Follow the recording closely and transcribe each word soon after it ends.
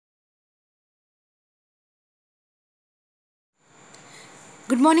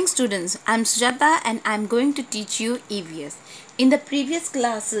Good morning students, I am Sujata and I am going to teach you EVS. In the previous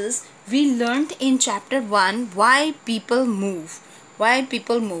classes, we learnt in chapter 1 why people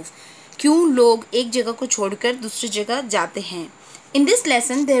move. क्यों लोग एक जगह को छोड़कर दूसरी जगह जाते हैं. In this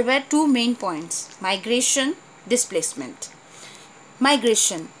lesson, there were two main points, migration, displacement.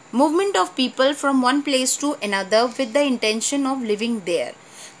 Migration, movement of people from one place to another with the intention of living there.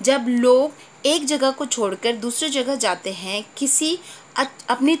 जब लोग एक जगह को छोड़कर दूसरी जगह जाते हैं किसी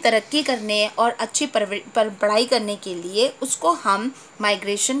अपनी तरक्की करने और अच्छी पढ़ाई करने के लिए, उसको हम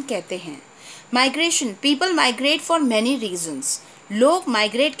माइग्रेशन कहते हैं. Migration, people migrate for many reasons. लोग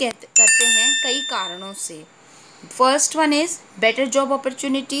माइग्रेट करते हैं कई कारणों से. First one is better job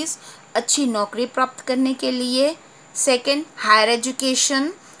opportunities, अच्छी नौकरी प्राप्त करने के लिए. सेकंड, हायर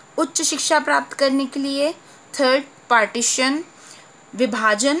एजुकेशन, उच्च शिक्षा प्राप्त करने के लिए. थर्ड, पार्टीशन,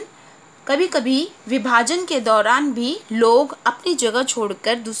 विभाजन. कभी कभी विभाजन के दौरान भी लोग अपनी जगह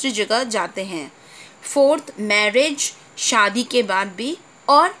छोड़कर दूसरी जगह जाते हैं. फोर्थ, मैरिज, शादी के बाद भी,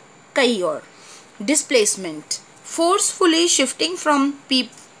 और कई और. Displacement, forcefully shifting from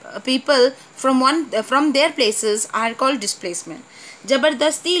people from there places are called displacement.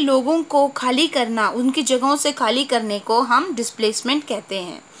 ज़बरदस्ती लोगों को खाली करना, उनकी जगहों से खाली करने को हम डिस्प्लेसमेंट कहते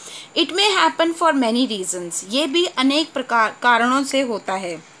हैं. It may happen for many reasons, ये भी अनेक कारणों से होता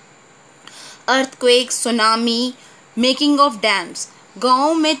है. Earthquake, tsunami, making of dams.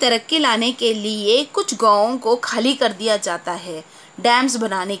 गाँव में तरक्की लाने के लिए कुछ गाँवों को खाली कर दिया जाता है डैम्स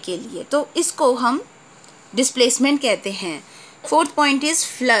बनाने के लिए, तो इसको हम डिस्प्लेसमेंट कहते हैं. फोर्थ पॉइंट इज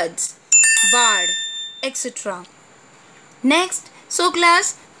फ्लड्स, बाढ़, etcetera. Next, so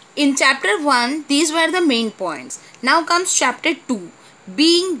class, in chapter 1 these were the main points. Now comes chapter 2,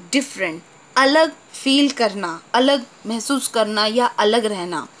 being different, अलग फील करना, अलग महसूस करना या अलग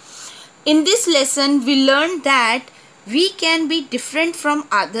रहना. In this lesson we learned that we can be different from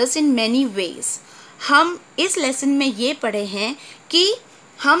others in many ways. हम इस लेसन में ये पढ़े हैं कि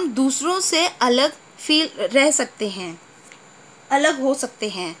हम दूसरों से अलग रह सकते हैं, अलग हो सकते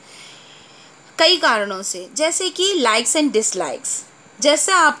हैं कई कारणों से, जैसे कि लाइक्स एंड डिसलाइक्स.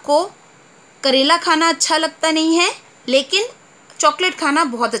 जैसे आपको करेला खाना अच्छा लगता नहीं है लेकिन चॉकलेट खाना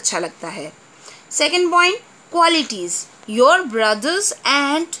बहुत अच्छा लगता है. Second point, qualities. Your brothers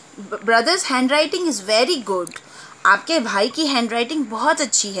hand writing is very good. आपके भाई की हैंड राइटिंग बहुत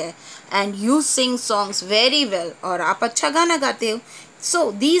अच्छी है. And you sing songs very well, और आप अच्छा गाना गाते हो.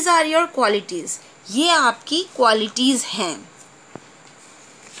 So these are your qualities, ये आपकी क्वालिटीज़ हैं.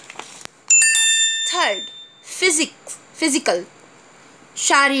 थर्ड, फिजिकल,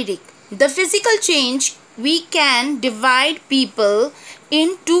 शारीरिक. The physical change we can divide people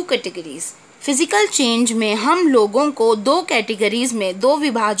in two categories. Physical change में हम लोगों को दो कैटेगरीज में, दो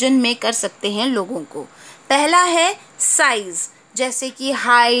विभाजन में कर सकते हैं लोगों को. पहला है साइज, जैसे कि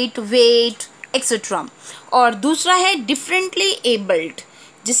हाइट, वेट, एक्सेट्रा. और दूसरा है डिफरेंटली एबल्ड,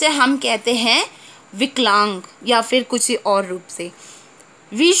 जिसे हम कहते हैं विकलांग या फिर कुछ और रूप से.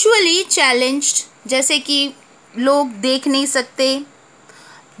 विजुअली चैलेंज्ड, जैसे कि लोग देख नहीं सकते.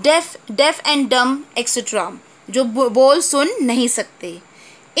 डेफ एंड डम, एक्सेट्रा, जो बोल सुन नहीं सकते.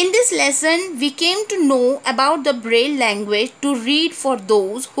 In this lesson, we came to know about the Braille language to read for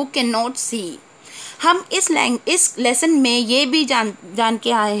those who cannot see. हम इस लेसन में ये भी जान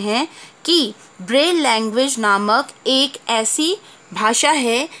के आए हैं कि ब्रेल लैंग्वेज नामक एक ऐसी भाषा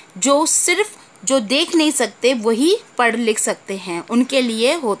है जो सिर्फ जो देख नहीं सकते वही पढ़ लिख सकते हैं, उनके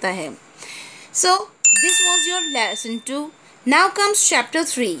लिए होता है. So, this was your lesson 2. Now comes chapter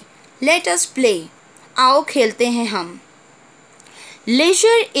 3. Let us play. आओ खेलते हैं हम.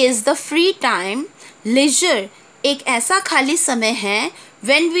 Leisure is the free time. Leisure एक ऐसा खाली समय है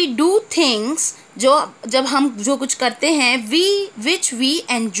when we do things, जब हम जो कुछ करते हैं, which we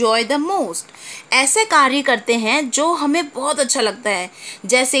enjoy the most. ऐसे कार्य करते हैं जो हमें बहुत अच्छा लगता है,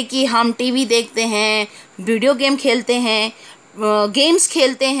 जैसे कि हम टीवी देखते हैं, वीडियो गेम खेलते हैं, गेम्स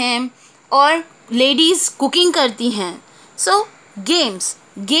खेलते हैं, और लेडीज़ कुकिंग करती हैं. सो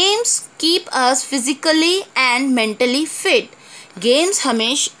games keep us physically and mentally fit. Games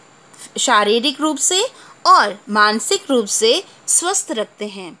हमें शारीरिक रूप से और मानसिक रूप से स्वस्थ रखते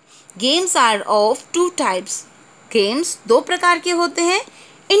हैं. Games are of two types. Games दो प्रकार के होते हैं.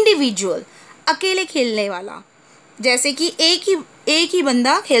 इंडिविजुअल, अकेले खेलने वाला, जैसे कि एक ही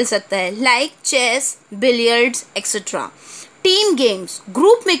बंदा खेल सकता है, like chess, billiards, etcetera. Team games,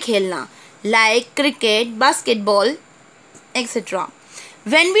 group में खेलना, like cricket, basketball, etcetera.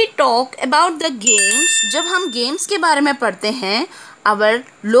 When we talk about the games, जब हम गेम्स के बारे में पढ़ते हैं, our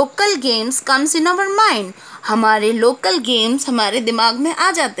local games comes in our mind. हमारे लोकल गेम्स हमारे दिमाग में आ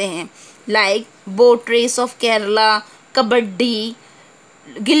जाते हैं, like boat race of Kerala, kabaddi,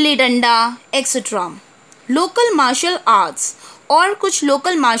 gilli danda etcetera. Local martial arts, और कुछ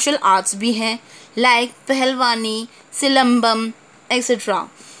लोकल मार्शल आर्ट्स भी हैं लाइक पहलवानी, Silambam etcetera.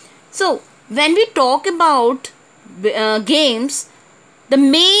 So when we talk about games, the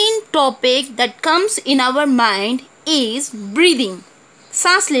main topic that comes in our mind is breathing,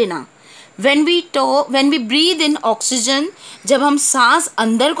 सांस लेना। when we breathe in oxygen, जब हम सांस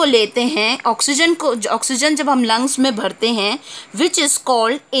अंदर को लेते हैं, ऑक्सीजन जब हम लंग्स में भरते हैं, which is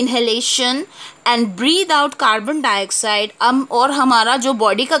called inhalation, and breathe out carbon dioxide, और हमारा जो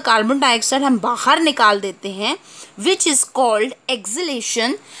बॉडी का कार्बन डाइऑक्साइड हम बाहर निकाल देते हैं, which is called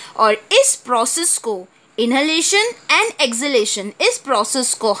exhalation। और इस प्रोसेस को इनहेलेशन एंड एक्सहेलेशन, इस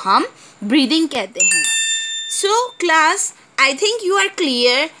प्रोसेस को हम ब्रीदिंग कहते हैं। So class, I think you are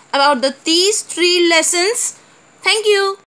clear about these 3 lessons. Thank you.